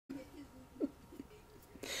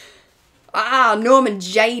Ah, Norman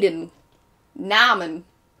Jayden. Norman.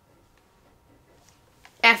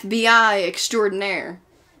 FBI extraordinaire.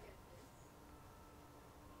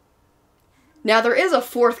 Now, there is a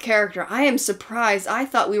fourth character. I am surprised. I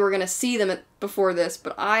thought we were going to see them before this,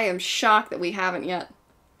 but I am shocked that we haven't yet.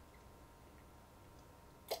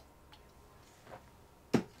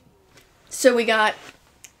 So we got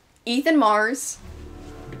Ethan Mars,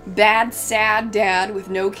 bad, sad dad with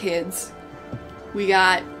no kids. We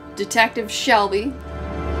got Detective Shelby,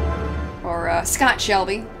 or Scott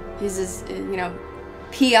Shelby. He's his, you know,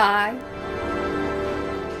 PI,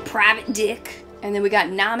 Private Dick. And then we got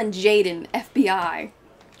Norman Jayden, FBI.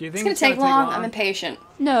 Do you think it's gonna take long? I'm impatient.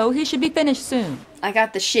 No, he should be finished soon. I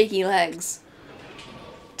got the shaky legs.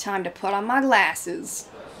 Time to put on my glasses.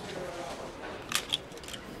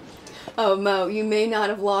 Oh, Mo, you may not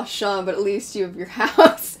have lost Sean, but at least you have your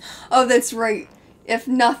house. Oh, that's right. If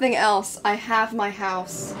nothing else, I have my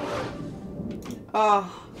house.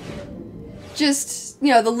 Oh. Just,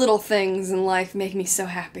 you know, the little things in life make me so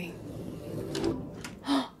happy.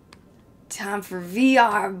 Time for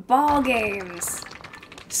VR ball games.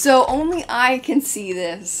 So only I can see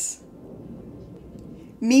this.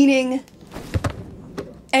 Meaning,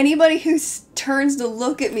 anybody who turns to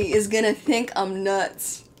look at me is gonna think I'm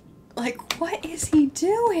nuts. Like, what is he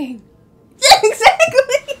doing?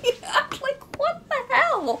 Exactly! I'm like, what the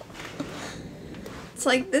hell? It's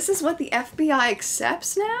like, this is what the FBI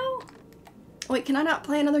accepts now? Wait, can I not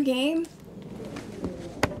play another game?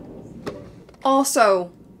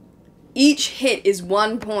 Also, each hit is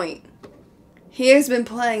 1 point. He has been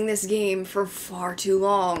playing this game for far too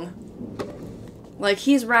long. Like,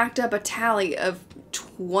 he's racked up a tally of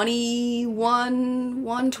 21,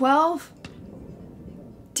 112?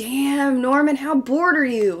 Damn, Norman, how bored are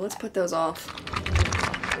you? Let's put those off.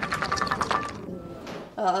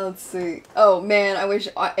 Let's see. Oh, man, I wish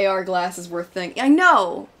AR glasses were a thing. I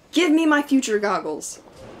know! Give me my future goggles.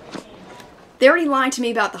 They already lied to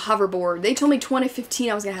me about the hoverboard. They told me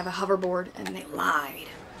 2015 I was gonna have a hoverboard, and they lied.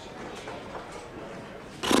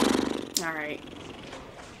 Alright.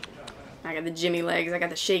 I got the Jimmy legs, I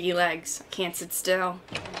got the shaky legs. I can't sit still.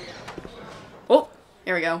 Oh,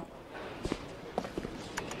 there we go.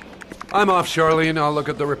 I'm off, Charlene. I'll look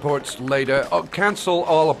at the reports later. Oh, cancel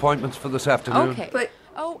all appointments for this afternoon. Okay. But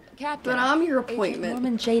Captain. But I'm your Agent appointment.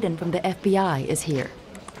 Norman Jayden from the FBI is here.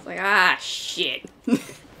 It's like, ah, shit.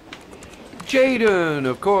 Jayden,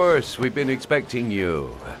 of course. We've been expecting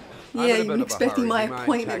you. Yeah, you've been expecting my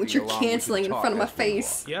appointment, which you're canceling in front of my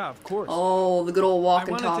face. Yeah, of course. Oh, the good old walk and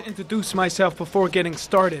I wanted talk. to introduce myself before getting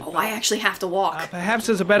started. Oh, I actually have to walk. Perhaps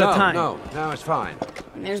there's a better time. No, it's fine.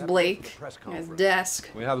 And there's Blake at his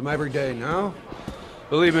desk. We have them every day now.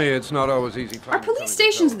 Believe me, it's not always easy. Are police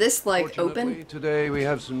stations this, like, open? Today we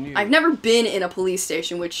have some news. I've never been in a police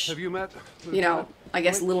station, which, Have you met? you know, I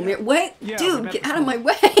guess a little mirror. Wait, Yeah, we dude, met get this out of my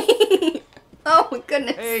way. Oh, my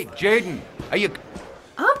goodness. Hey, Jayden, are you?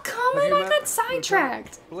 I'm coming. you I met got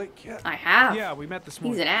sidetracked. Blake, yeah. I have. Yeah, we met this He's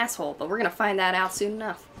morning. an asshole, but we're gonna find that out soon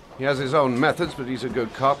enough. He has his own methods, but he's a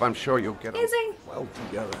good cop. I'm sure you'll get Is he? well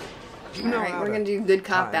together. Alright, we're gonna do good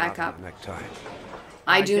cop, bad cop. Necktie.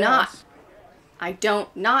 I do not. guess. I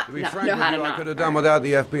don't not To be know frank with how to you, I not. could have done without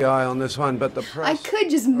the FBI on this one, but the press. I could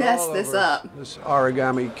just mess all this over us. up. This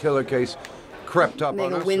origami killer case crept up Make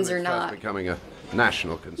on a us, Windsor and it starts knot. becoming a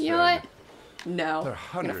national concern. You know what? No. There are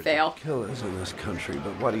I'm gonna hundreds fail. of killers in this country,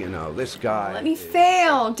 but what do you know? This guy. Let me is-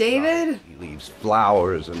 fail, David. He leaves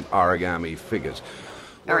flowers and origami figures.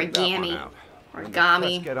 Work that one Origami. out.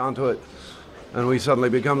 Origami. Let's get onto it, and we suddenly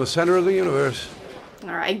become the center of the universe.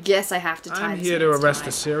 Alright, I guess I have to time I'm this here to next arrest time.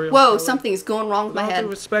 a serial Whoa, killer. something's going wrong with With my all due head.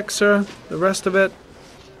 respect, sir, the rest of it,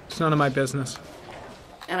 it's none of my business.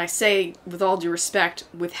 And I say, with all due respect,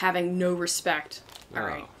 with having no respect.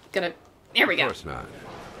 Alright, gonna... There we Of go. course not.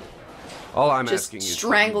 All I'm Just asking is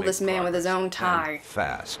strangle to make this man with his own progress, tie. and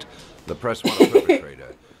fast. The press want a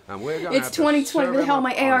perpetrator, and we're gonna It's have to 2020, serve where the him hell up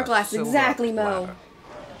my on AR a glasses? silver Exactly, Mo. platter.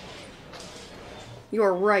 You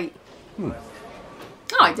are right. Oh,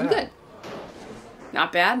 I did good.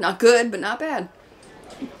 Not bad, not good, but not bad.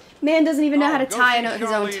 Man doesn't even know how to Go tie see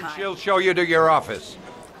his own Charlene. tie. She'll show you to your office.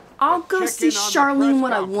 I'll go Check see in on the Charlene press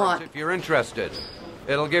when I conference want. If you're interested,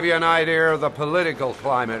 it'll give you an idea of the political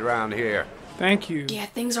climate around here. Thank you. Yeah,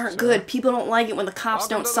 things aren't good. People don't like it when the cops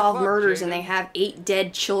Welcome don't to the solve club, murders and Jaden. they have 8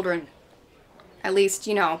 dead children. At least,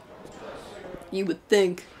 you know, you would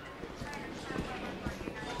think.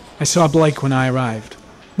 I saw Blake when I arrived.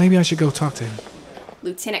 Maybe I should go talk to him.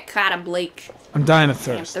 Lieutenant Carter Blake. I'm dying of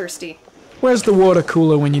I'm thirst. thirsty. Where's the water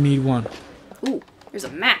cooler when you need one? Ooh, there's a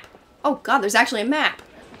map. Oh god, there's actually a map.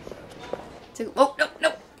 Oh,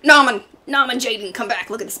 no. Norman Jayden, come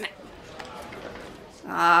back. Look at this map.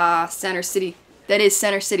 Ah, Center City. That is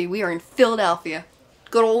Center City. We are in Philadelphia.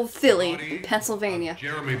 Good old Philly, in Pennsylvania.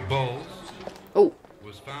 Jeremy Bowles Oh,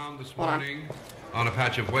 was found this Hold on. morning on a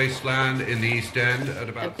patch of wasteland in the East End at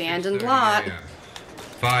about Abandoned 6:30 lot. a.m.,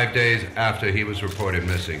 5 days after he was reported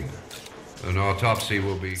missing. An autopsy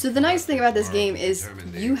will be... so the nice thing about this game tomorrow to is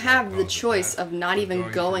determine the you exact have the cause of choice death. of not even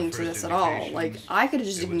Going going from to first this at all. Like, indications, I could have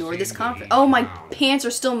just it would ignored this seem that conference. he Oh, my drowned. pants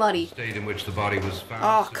are still muddy. The state in which the body was found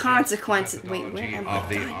Oh, suggests consequences. the Wait, where methodology am of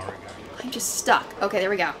the I? origami. I'm just stuck. Okay, there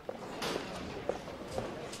we go.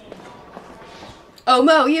 Oh,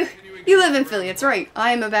 Mo, you live in Philly. That's right.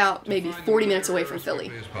 I am about maybe 40 minutes away from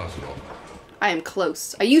Philly. As possible. I am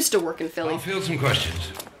close. I used to work in Philly. I'll field some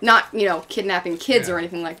questions. Not, kidnapping kids or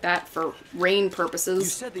anything like that for rain You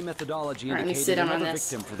purposes. said the methodology All right, let me indicated sit down on another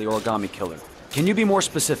this. victim for the origami killer. Can you be more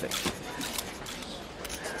specific?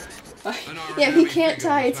 Yeah, he can't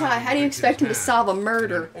tie a tie. How do you expect him to solve a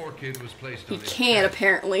murder? He can't,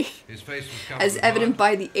 apparently. As evident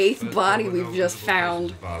by the 8th body we've just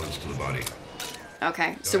found.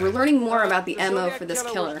 Okay, so we're learning more about the MO for this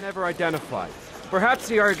killer. Was never identified. Perhaps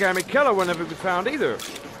the origami killer will never be found either.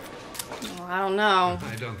 Well, I don't know.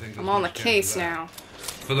 I'm on the case now.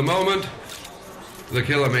 For the moment, the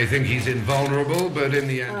killer may think he's invulnerable, but in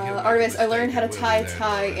the end, he'll make a Artemis, I learned mistake how to and tie a will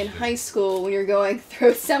tie end in up high school when you're going through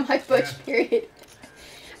a semi-butch period.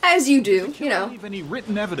 As you do, Leave any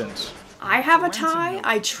written evidence. I have a tie.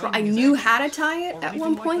 I knew how to tie it at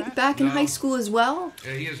one point back in high school as well.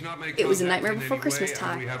 He has not made It was a contact Nightmare in Before any Christmas way,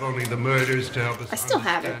 tie. and we have only the murders to help us I still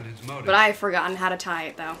have it, understand his motive. but I have forgotten how to tie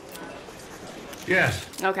it though. Yes.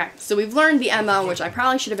 Okay, so we've learned the MO, which I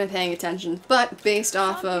probably should have been paying attention, but based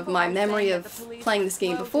off of my memory of playing this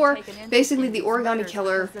game before, basically the origami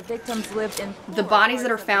killer, The victims lived in the bodies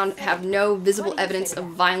that are found have no visible evidence of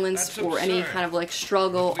violence or any kind of like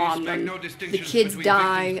struggle on them. The kids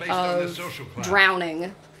die of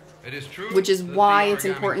drowning, It is true which is that why the it's origami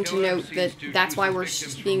important to killer note seems that to that's use why the we're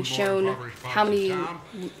victims from being more shown impoverished how parts of many town.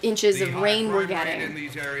 inches The of high rain we're crime rate in getting,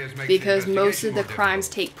 these areas makes because most of investigation the more crimes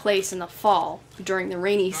difficult. take place in the fall during the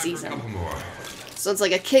rainy Time for a season. couple more. So it's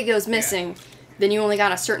like a kid goes missing, then you only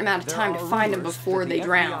got a certain amount of time to find them before they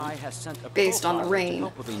drown. based on the rain. To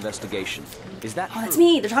help with the investigation. Is that Oh, that's true?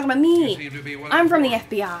 me. They're talking about You me. seem to be well I'm from the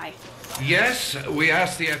informed. FBI. Yes, we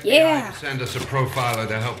asked the FBI Yeah. to send us a profiler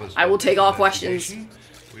to help us. I will with take the all questions. investigation.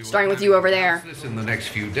 We were Starting with planning you over to there. announce This in the next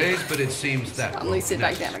few days, but it seems that Let me won't sit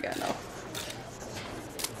back down necessary. again, though.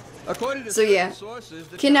 According to So yeah, certain sources,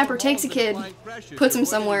 the kidnapper killer takes a involved in kid, applying pressure puts to him avoid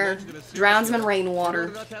somewhere, investigation drowns him in of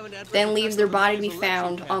rainwater, then leaves their body to be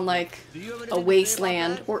found on like a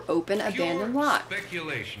wasteland or open abandoned lot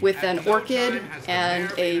Speculation. with At an no orchid time has the and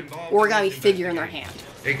mayor been a involved in origami this figure in their hand.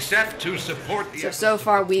 investigation, except to support the So efforts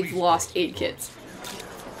far of the we've police lost force. 8 kids.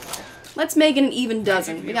 Let's make it an even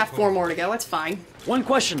dozen. We got 4 more to go. It's fine. One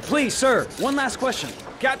question, please, sir. One last question.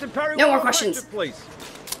 Captain Perry, No one more questions. please.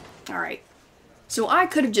 All right. So I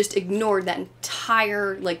could have just ignored that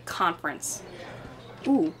entire like conference.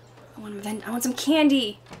 Ooh, I want some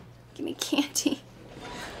candy. Give me candy.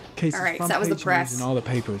 Cases, All right, so front that was the page press. news in all the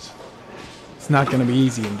papers. It's not going to be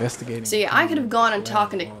easy investigating. So yeah, I could have gone and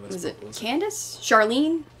talking to, was it Candace?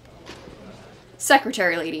 Charlene?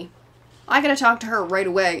 Secretary lady. I could have talked to her right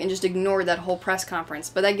away and just ignored that whole press conference,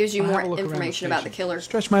 but that gives you I'll more have a look around information about the station. killer.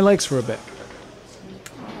 Stretch my legs for a bit.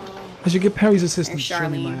 I should get Perry's assistant to There's show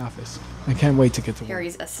me Charlene. my office. I can't wait to get to work.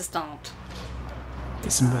 Harry's assistant.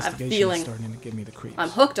 This investigation feeling. is starting to give me the creeps. I'm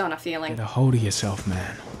hooked on a feeling. Get a hold of yourself,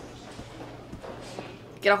 man.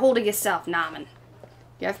 Get a hold of yourself, Naman.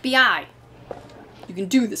 The FBI. You can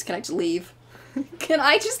do this. Can I just leave? Can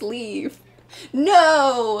I just leave?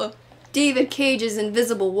 No! David Cage's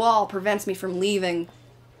invisible wall prevents me from leaving.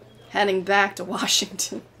 Heading back to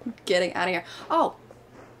Washington. Getting out of here. Oh!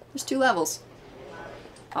 There's 2 levels.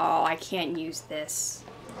 Oh, I can't use this.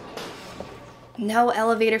 No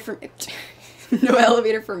elevator for me. No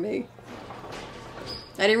elevator for me.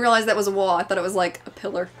 I didn't realize that was a wall. I thought it was like a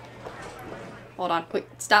pillar. Hold on. Wait,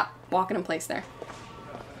 stop walking in place there.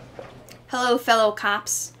 Hello, fellow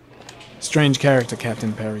cops. Strange character,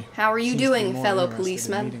 Captain Perry. How are you Seems to be doing, more fellow interested in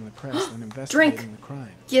policemen? meeting the press than investigating Drink. the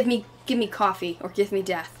crime. Give me coffee, or give me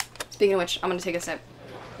death. Speaking of which, I'm gonna take a sip.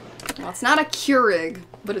 Well, it's not a Keurig,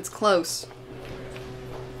 but it's close.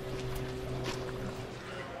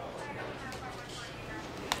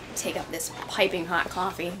 Take up this piping hot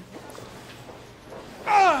coffee.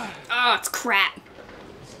 Ah, it's crap.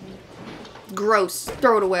 Gross.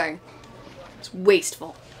 Throw it away. It's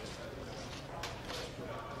wasteful.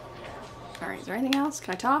 Alright, is there anything else?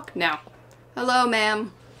 Can I talk? No. Hello,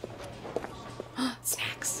 ma'am.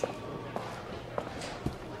 Snacks.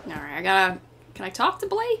 Alright, can I talk to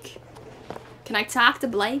Blake? Can I talk to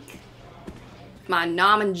Blake? My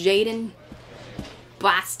Norman Jaden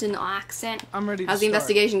Boston accent. I'm ready to How's the start.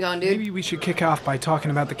 investigation going, dude? Maybe we should kick off by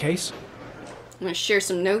talking about the case. I'm gonna share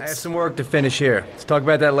some I have notes. some work to finish here. Let's talk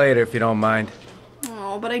about that later if you don't mind.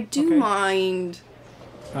 Oh, but I do Okay. mind.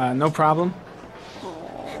 No problem.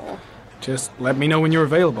 Oh, Just let me know when you're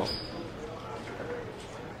available.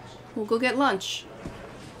 we'll go get lunch.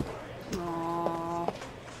 Oh.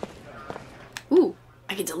 Ooh,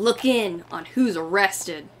 I get to look in on who's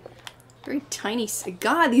arrested. Very tiny.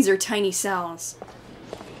 God, these are tiny cells.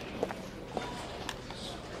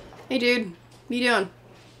 Hey, dude. What you doing?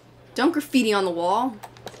 Don't graffiti on the wall.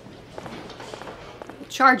 I'll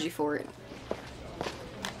charge you for it.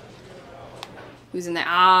 Who's in there?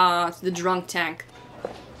 Ah, it's the drunk tank.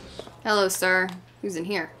 Hello, sir. Who's in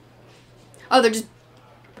here? Oh, they're just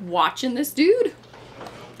watching this dude?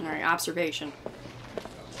 Alright, observation.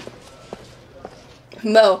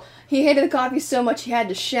 Mo, he hated the coffee so much he had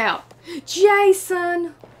to shout,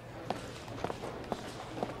 Jason!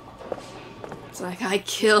 It's like, I'd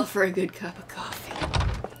kill for a good cup of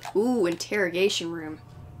coffee. Ooh, interrogation room.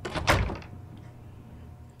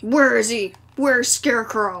 Where is he? Where's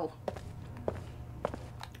Scarecrow?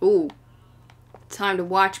 Ooh. Time to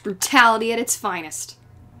watch brutality at its finest.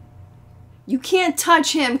 You can't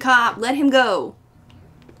touch him, cop. Let him go.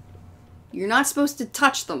 You're not supposed to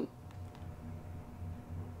touch them.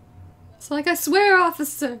 It's like, I swear,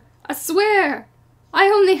 officer. I swear. I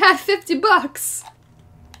only had $50.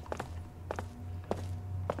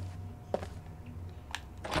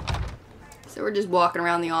 So we're just walking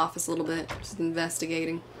around the office a little bit, just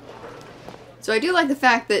investigating. So I do like the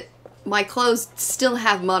fact that my clothes still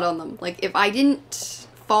have mud on them. Like, if I didn't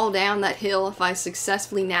fall down that hill, if I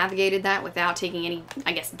successfully navigated that without taking any,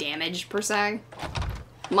 I guess, damage, per se,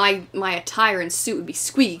 my attire and suit would be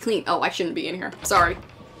squeaky clean. Oh, I shouldn't be in here. Sorry.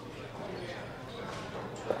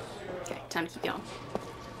 Okay, time to keep going.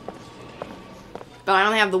 But I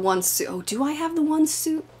only have the one suit. Oh, do I have the one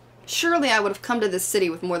suit? Surely I would have come to this city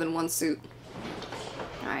with more than one suit.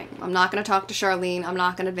 Alright, I'm not going to talk to Charlene. I'm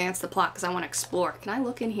not going to advance the plot because I want to explore. Can I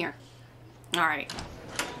look in here? Alright.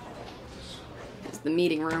 This is the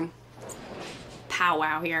meeting room.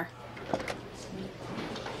 Powwow here.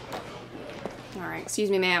 Alright,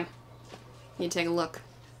 excuse me, ma'am. Need to take a look.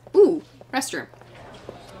 Ooh, restroom.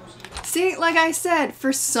 See, like I said,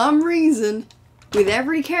 for some reason, with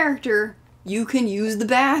every character, you can use the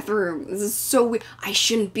bathroom. This is so weird. I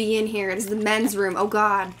shouldn't be in here. It is the men's room. Oh,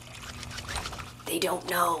 God. They don't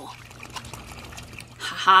know.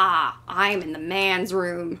 Haha, I'm in the man's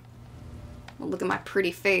room. Oh, look at my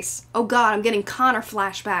pretty face. Oh, God, I'm getting Connor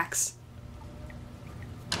flashbacks.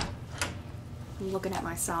 I'm looking at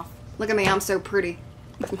myself. Look at me, I'm so pretty.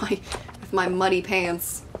 With my muddy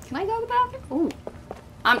pants. Can I go to the bathroom? Ooh.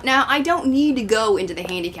 Now, I don't need to go into the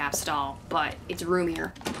handicap stall, but it's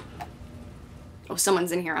roomier. Oh,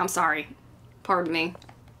 someone's in here. I'm sorry. Pardon me.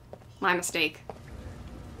 My mistake.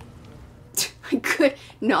 I could.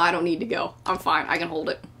 No, I don't need to go. I'm fine. I can hold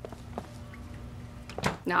it.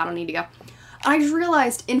 No, I don't need to go. I just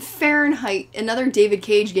realized in Fahrenheit, another David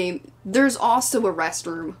Cage game, there's also a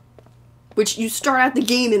restroom. Which you start out the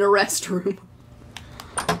game in a restroom.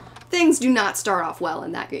 Things do not start off well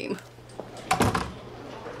in that game.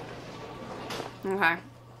 Okay.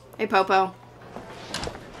 Hey, Popo.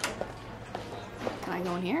 Can I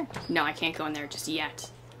go in here? No, I can't go in there just yet.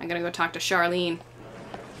 I'm gonna go talk to Charlene.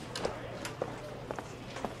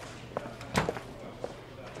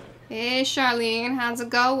 Hey, Charlene, how's it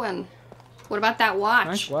going? What about that watch?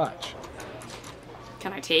 Nice watch.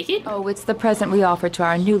 Can I take it? Oh, it's the present we offer to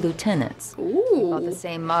our new lieutenants. Bought the Ooh.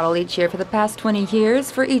 same model each year for the past 20 years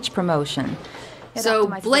for each promotion. It So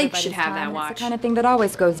optimizes Blake everybody's should have time, that and watch. It's the kind of thing that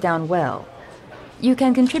always goes down well. You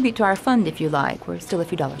can contribute to our fund if you like. We're still a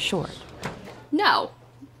few dollars short. No.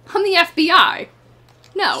 I'm the FBI.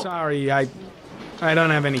 No. Sorry, I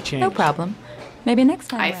don't have any change. No problem. Maybe next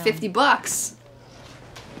time I have around. $50.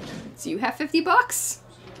 So you have $50?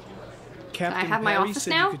 Captain I have my Perry office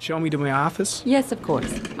said now? You could show me to my office. Yes, of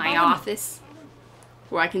course. My office.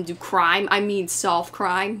 Where I can do crime. I mean solve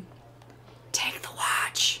crime. Take the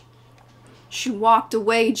watch. She walked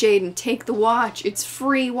away, Jaden. Take the watch. It's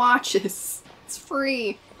free watches. It's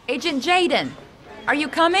free. Agent Jaden, are you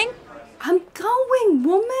coming? I'm going,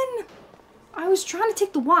 woman. I was trying to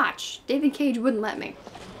take the watch. David Cage wouldn't let me.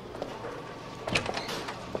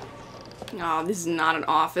 Oh, this is not an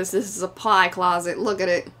office. This is a pie closet. Look at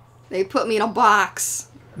it. They put me in a box.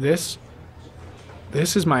 This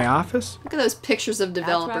is my office? Look at those pictures of That's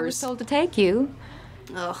where I was developers. told to take you.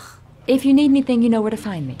 Ugh. If you need anything, you know where to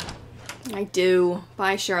find me. I do.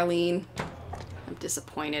 Bye, Charlene. I'm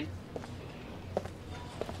disappointed.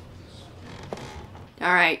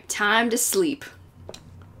 Alright, time to sleep.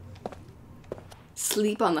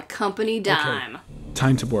 Sleep on the company dime.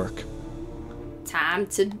 Time to work. Time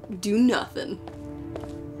to do nothing.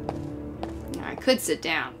 I could sit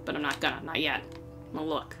down, but I'm not gonna. Not yet. I'm gonna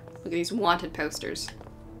look. Look at these wanted posters.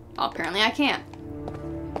 Oh, apparently I can't.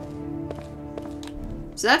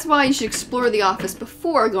 So that's why you should explore the office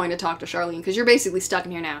before going to talk to Charlene, because you're basically stuck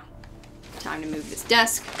in here now. Time to move this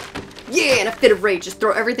desk. Yeah, in a fit of rage, just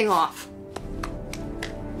throw everything off.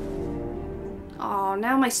 Oh,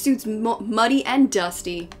 now my suit's muddy and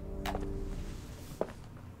dusty.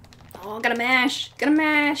 Oh, gotta mash. Gotta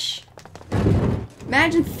mash.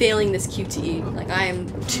 Imagine failing this QTE. Like, I am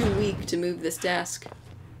too weak to move this desk.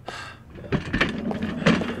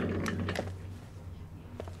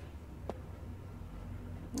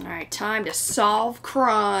 Alright, time to solve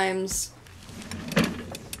crimes.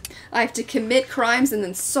 I have to commit crimes and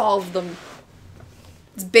then solve them.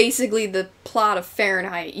 It's basically the plot of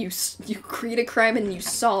Fahrenheit. You create a crime and you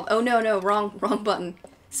solve. Oh no, wrong button.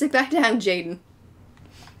 Sit back down, Jaden.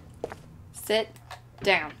 Sit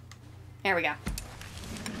down. There we go.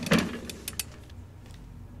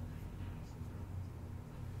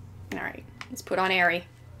 Alright, let's put on Airy.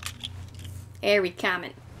 Airy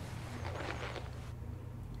comment.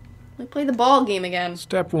 We play the ball game again.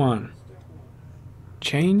 Step 1.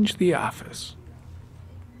 Change the office.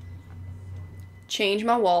 Change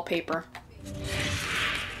my wallpaper.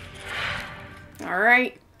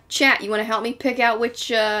 Alright. Chat, you want to help me pick out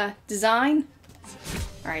which design?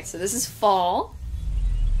 Alright, so this is fall.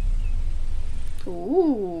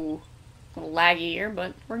 Ooh. A little laggy here,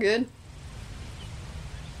 but we're good.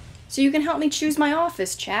 So you can help me choose my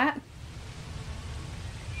office, chat.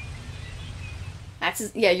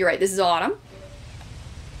 Yeah, you're right. This is autumn.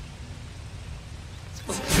 Let's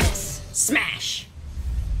look at this. Smash!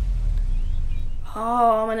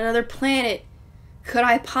 Oh, I'm on another planet. Could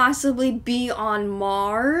I possibly be on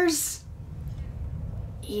Mars?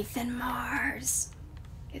 Ethan Mars.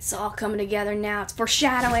 It's all coming together now. It's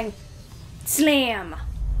foreshadowing. Slam!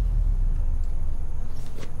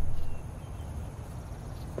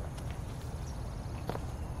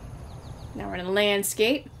 Now we're in a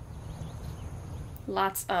landscape.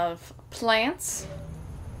 Lots of plants.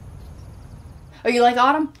 Oh, you like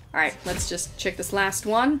autumn? Alright, let's just check this last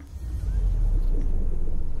one.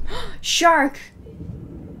 Shark!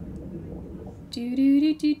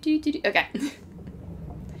 Okay.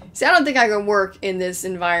 See, I don't think I can work in this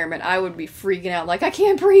environment. I would be freaking out like, I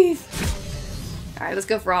can't breathe! Alright, let's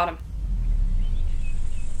go for autumn.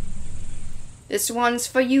 This one's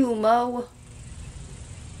for you, Mo.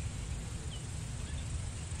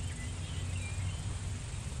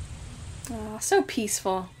 Oh, so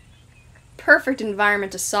peaceful. Perfect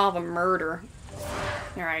environment to solve a murder.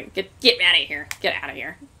 Alright, get out of here. Get out of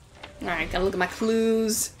here. Alright, gotta look at my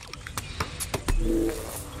clues.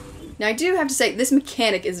 Now I do have to say, this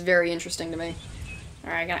mechanic is very interesting to me.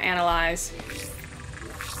 Alright, gotta analyze.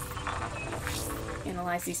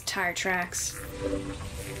 Analyze these tire tracks.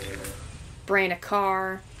 Brain a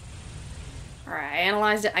car. Alright, I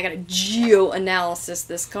analyzed it. I gotta geo-analysis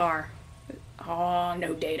this car. Oh,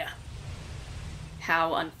 no data.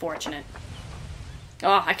 How unfortunate.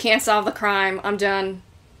 Oh, I can't solve the crime. I'm done.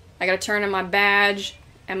 I gotta turn in my badge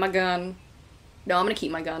and my gun. No, I'm gonna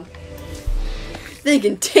keep my gun. They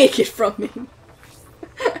can take it from me.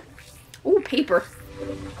 Ooh, paper.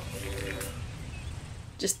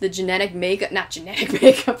 Just the genetic makeup. Not genetic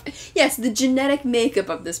makeup. Yes, the genetic makeup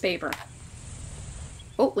of this paper.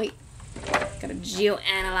 Oh, wait. Gotta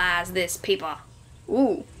geo-analyze this paper.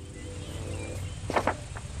 Ooh.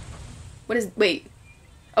 What is... Wait.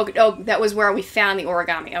 Okay, oh, that was where we found the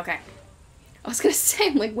origami. Okay. I was gonna say,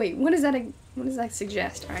 I'm like, wait, what does that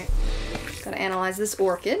suggest? Alright. Gotta analyze this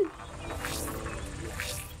orchid.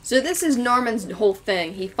 So this is Norman's whole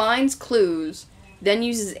thing. He finds clues, then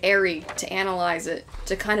uses Airy to analyze it,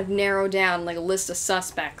 to kind of narrow down, like, a list of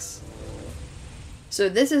suspects. So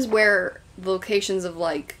this is where the locations of,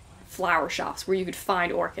 like, flower shops, where you could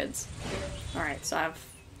find orchids. Alright, so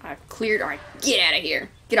I've cleared... Alright, get out of here.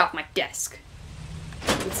 Get off my desk.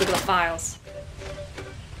 Let's look at the files.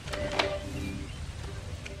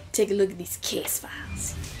 Take a look at these case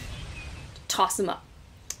files. Toss them up.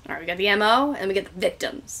 Alright, we got the MO, and we get the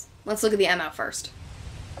victims. Let's look at the MO first.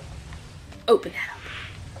 Open that up.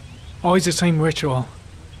 Always the same ritual.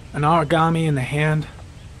 An origami in the hand,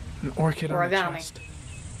 an orchid on the Origami. chest.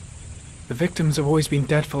 The victims have always been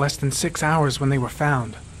dead for less than 6 hours when they were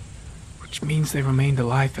found, which means they remained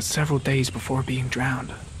alive for several days before being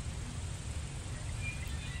drowned.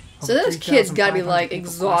 So Over those kids gotta be, 3,500 like, people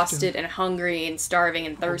exhausted questioned, and hungry and starving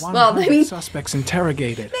and thirsty. over Well, I 100 mean, suspects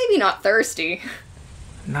interrogated. maybe not thirsty.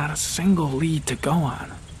 Not a single lead to go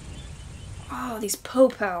on. Oh, these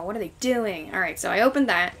popo. What are they doing? Alright, so I opened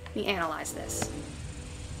that. Let me analyze this.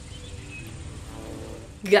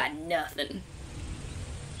 Got nothing.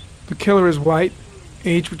 The killer is white,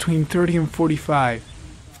 aged between 30 and 45.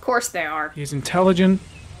 Of course they are. He is intelligent,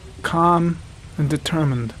 calm, and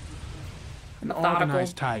determined. An Methodical.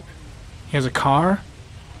 organized type. He has a car.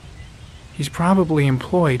 He's probably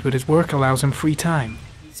employed, but his work allows him free time.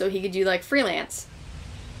 So he could do like freelance.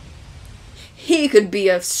 He could be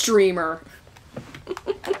a streamer.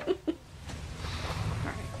 Alright.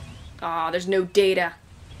 Aw, there's no data.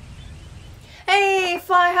 Hey,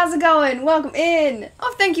 Fly, how's it going? Welcome in.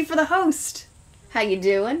 Oh, thank you for the host. How you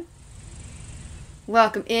doing?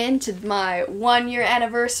 Welcome in to my 1-year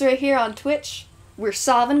anniversary here on Twitch. We're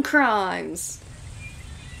solving crimes.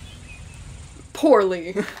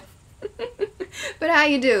 Poorly. But how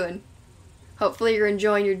you doing? Hopefully you're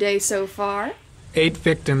enjoying your day so far. 8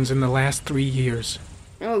 victims in the last 3 years.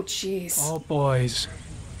 Oh, jeez. All boys,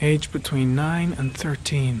 aged between 9 and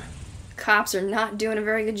 13. Cops are not doing a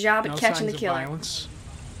very good job at No catching signs the of killer. violence.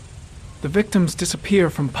 The victims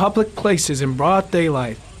disappear from public places in broad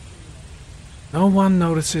daylight. No one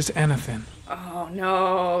notices anything. Oh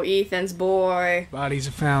no, Ethan's boy. Bodies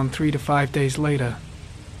are found 3 to 5 days later.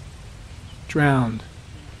 Drowned.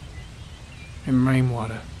 In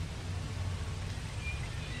rainwater.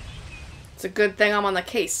 It's a good thing I'm on the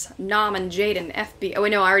case. Nom and Jaden, FB. Oh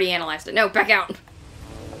wait, no, I already analyzed it. No, back out.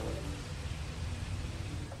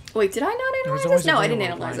 Wait, did I not There was analyze always this? No, a I didn't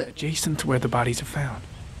railroad analyze line it. adjacent to where the bodies are found.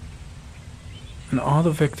 And all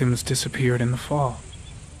the victims disappeared in the fall.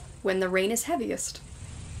 When the rain is heaviest.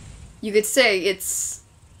 You could say it's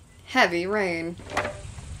heavy rain.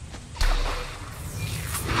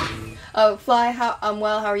 Oh, Fly, I'm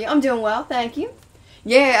well, how are you? I'm doing well, thank you.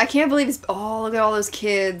 Yeah, I can't believe it's... Oh, look at all those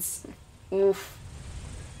kids. Oof.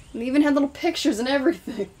 And they even had little pictures and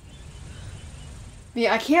everything.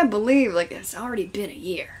 Yeah, I can't believe, like, it's already been a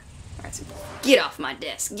year. Alright, so get off my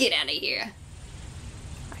desk. Get out of here.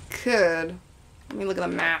 I could. Let me look at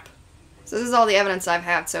the map. So this is all the evidence I've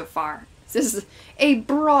had so far. This is a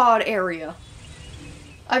broad area.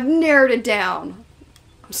 I've narrowed it down.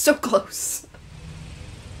 I'm so close.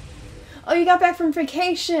 Oh, you got back from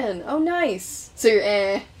vacation. Oh, nice. So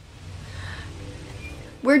you're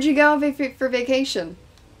Where'd you go for vacation?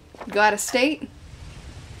 Go out of state?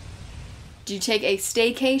 Did you take a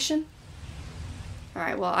staycation?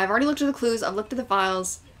 Alright, well, I've already looked at the clues. I've looked at the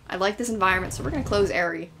files. I like this environment, so we're going to close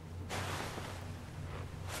Airy.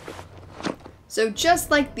 So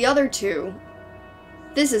just like the other two,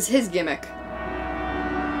 this is his gimmick.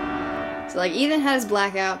 So like Ethan had his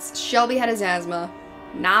blackouts, Shelby had his asthma,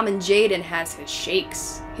 Nom and Jaden has his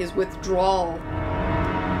shakes, his withdrawal.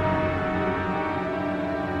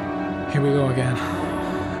 Here we go again.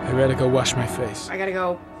 I better go wash my face. I gotta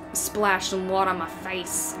go splash some water on my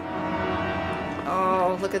face.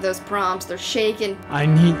 Oh, look at those prompts, they're shaking. I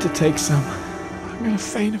need to take some. I'm gonna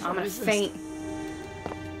faint if I'm I gonna resist. faint.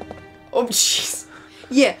 Oh, jeez.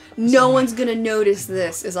 Yeah, no one's gonna notice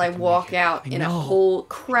this as I walk out in a whole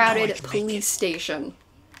crowded police station.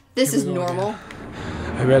 This is normal.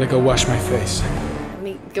 I better go wash my face. Let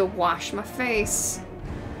me go wash my face.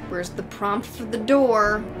 Where's the prompt for the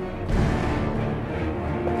door?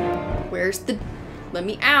 Where's the... Let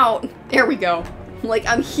me out. There we go. Like,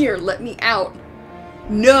 I'm here. Let me out.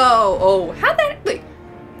 No. Oh, how'd that... Wait.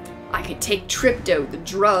 I could take Tripto, the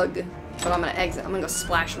drug. But I'm gonna exit. I'm gonna go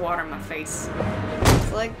splash water in my face.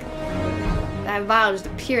 It's like... That vial just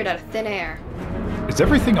appeared out of thin air. Is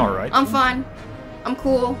everything alright? I'm fine. I'm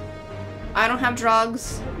cool. I don't have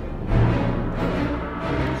drugs.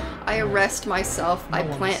 I arrest myself. I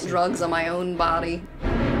plant drugs on my own body.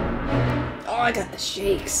 Oh, I got the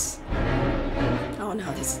shakes. Oh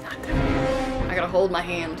no, this is not good. I gotta hold my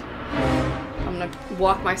hand. I'm gonna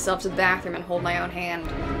walk myself to the bathroom and hold my own hand.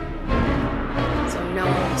 So no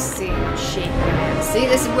one will see I'm shaking my hand. See,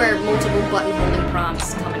 this is where multiple button holding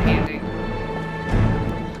prompts come in handy.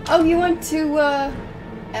 Oh, you went to,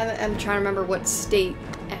 I'm trying to remember what state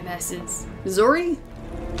MS is. Missouri?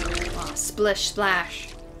 Oh, splish splash.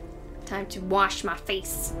 Time to wash my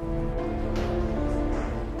face.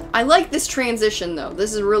 I like this transition though.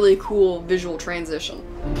 This is a really cool visual transition.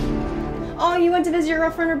 Oh, you went to visit your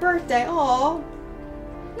girlfriend for her birthday. Oh,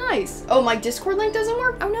 nice. Oh, my Discord link doesn't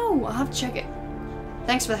work? Oh no, I'll have to check it.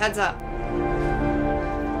 Thanks for the heads up.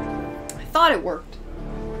 I thought it worked.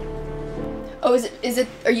 Oh, is it,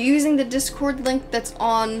 are you using the Discord link that's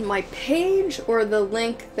on my page or the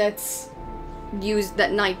link that's used,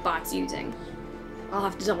 that Nightbot's using? I'll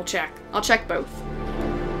have to double check. I'll check both.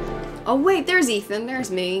 Oh wait, there's Ethan, there's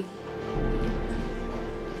me.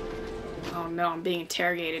 no, I'm being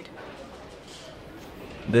interrogated.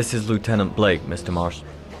 This is Lieutenant Blake, Mr. Mars.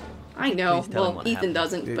 I know. Please tell him Well, what Ethan happened.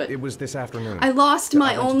 doesn't, but It was this afternoon. I lost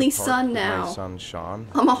my I went to only the park son with now. My son Sean.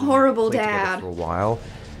 I'm a horrible We played together dad. for a while,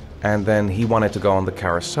 and then he wanted to go on the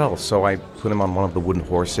carousel, so I put him on one of the wooden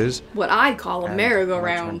horses. What I'd call a And when I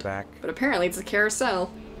merry-go-round. turned back, But apparently it's a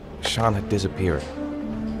carousel. Sean had disappeared.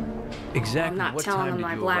 Exactly. I'm not what telling time him did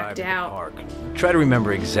I you blacked arrive at the out. park? Try to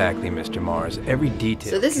remember exactly, Mr. Mars. Every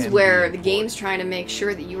detail. So this is can where be the game's trying to make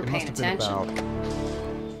sure that you were It paying must have been attention.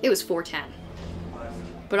 about It was 4:10.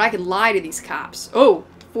 But I could lie to these cops. Oh,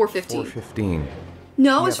 4:15. 4:15.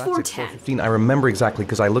 No, it's Yeah, that's it, 4:10. 4:15. I remember exactly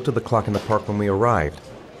because I looked at the clock in the park when we arrived.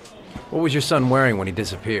 What was your son wearing when he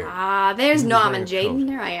disappeared? Ah, there's He was Nom wearing and a coat. Jaden.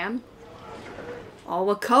 There I am. Oh,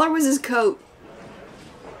 what color was his coat?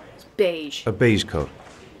 It's beige. A beige coat.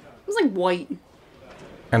 It was like white.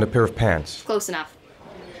 And a pair of pants. Close enough.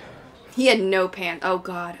 He had no pants. Oh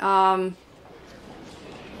god.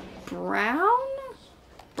 Brown?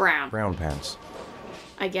 Brown. Brown pants.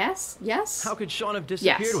 I guess. Yes. How could Sean have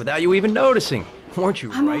disappeared Yes. without you even noticing? Weren't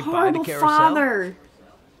you I'm right a by the horrible carousel? father.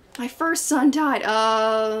 My first son died.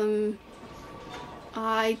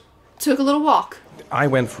 I took a little walk. I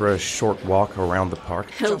went for a short walk around the park.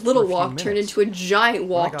 And a just little for few walk turned minutes. into a giant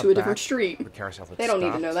When I walk got to a different back, street. the carousel had They don't need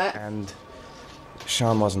to stopped, know that. And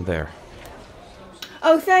Sean wasn't there.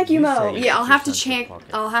 Oh, thank you, You Mo. say you Yeah, I'll took have your to son to the check. park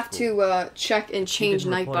at I'll have to check and He change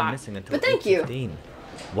didn't report him Nightbot. missing until But thank you. 8:15.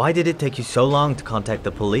 Why did it take you so long to contact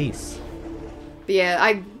the police? But yeah,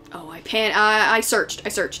 I searched. I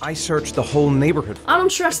searched. I searched the whole neighborhood. For I don't him.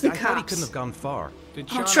 trust the I thought he cops. couldn't have gone far. Did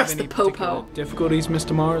I don't Sean trust have the any particular popo. difficulties,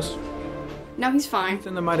 Mr. Mars? No, he's fine.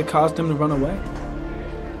 Anything that might have caused him to run away?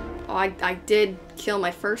 Oh, I did kill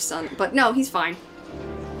my first son, but no, he's fine.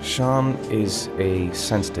 Sean is a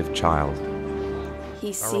sensitive child. He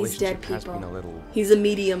Our sees relationship dead has been a people. little He's a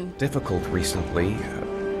medium. difficult recently.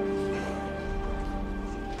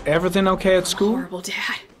 Everything okay at school? Horrible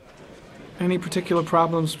dad. Any particular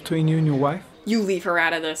problems between you and your wife? You leave her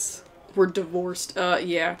out of this. We're divorced.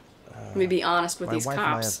 Yeah. Let me be honest with My these wife and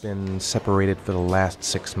I cops. have been separated for the last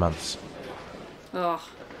 6 months. Ugh.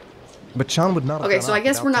 But Sean would not have Okay, gone so I out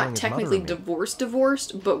guess without we're telling not his mother technically and me.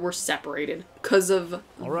 divorced, but we're separated because of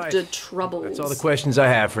right. the troubles. That's all the questions I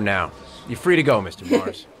have for now. You're free to go, Mr.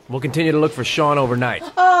 Mars. We'll continue to look for Sean overnight.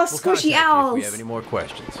 Oh, We'll squishy contact you owls! if we have any more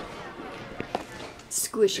questions.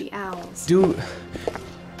 Squishy owls. Do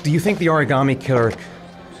you think the origami killer...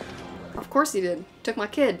 Of course he did. Took my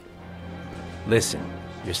kid. Listen,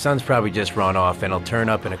 your son's probably just run off and he'll turn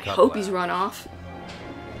up in a couple Hope he's run off.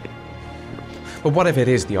 But what if it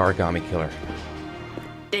is the origami killer?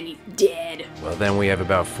 Then he's dead. Well, then we have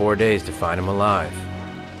about 4 days to find him alive.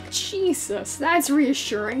 Jesus, that's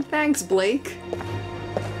reassuring. Thanks, Blake.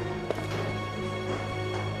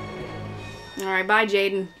 Alright, bye,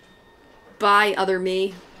 Jaden. Bye, other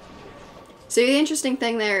me. So the interesting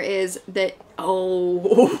thing there is that...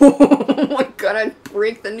 Oh, my god, I'd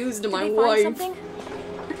break the news to my wife.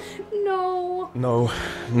 No. No,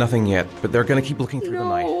 nothing yet, but they're gonna keep looking through the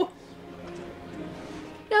night. No.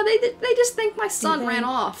 No, they just think my son ran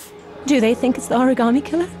off. Do they think it's the origami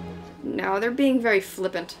killer? No, they're being very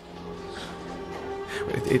flippant.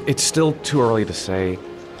 It's still too early to say,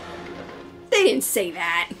 They didn't say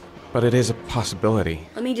that. but it is a possibility.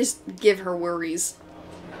 Let me just give her worries.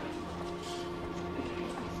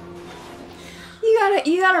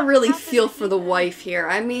 You gotta really feel for the wife here.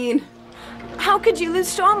 I mean, How could you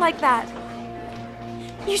lose Sean like that?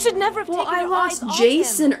 You should never have well, taken I your lost eyes off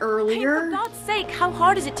Jason him. earlier. For God's sake, how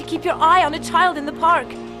hard is it to keep your eye on a child in the park?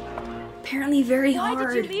 Apparently very Why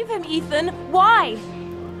hard. did you leave him, Ethan? Why?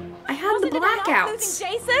 I had Was the it about blackouts. losing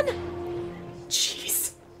Jason?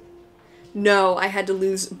 Jeez. No, I had to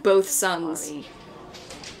lose both sons.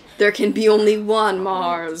 There can be only one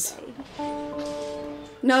Mars.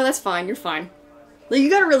 No, that's fine. You're fine. Like, you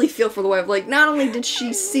gotta really feel for the wife. Like, not only did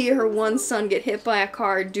she see her one son get hit by a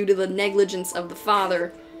car due to the negligence of the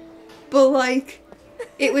father, but, like,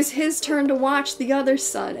 it was his turn to watch the other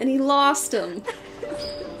son, and he lost him.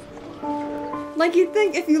 Like, you'd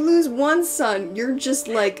think if you lose one son, you're just,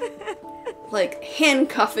 like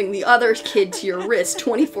handcuffing the other kid to your wrist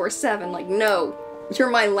 24/7. Like, no, you're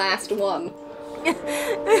my last one.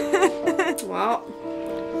 Well,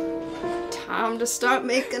 time to start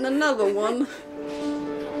making another one.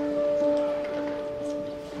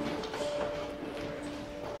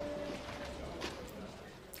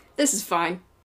 This is fine.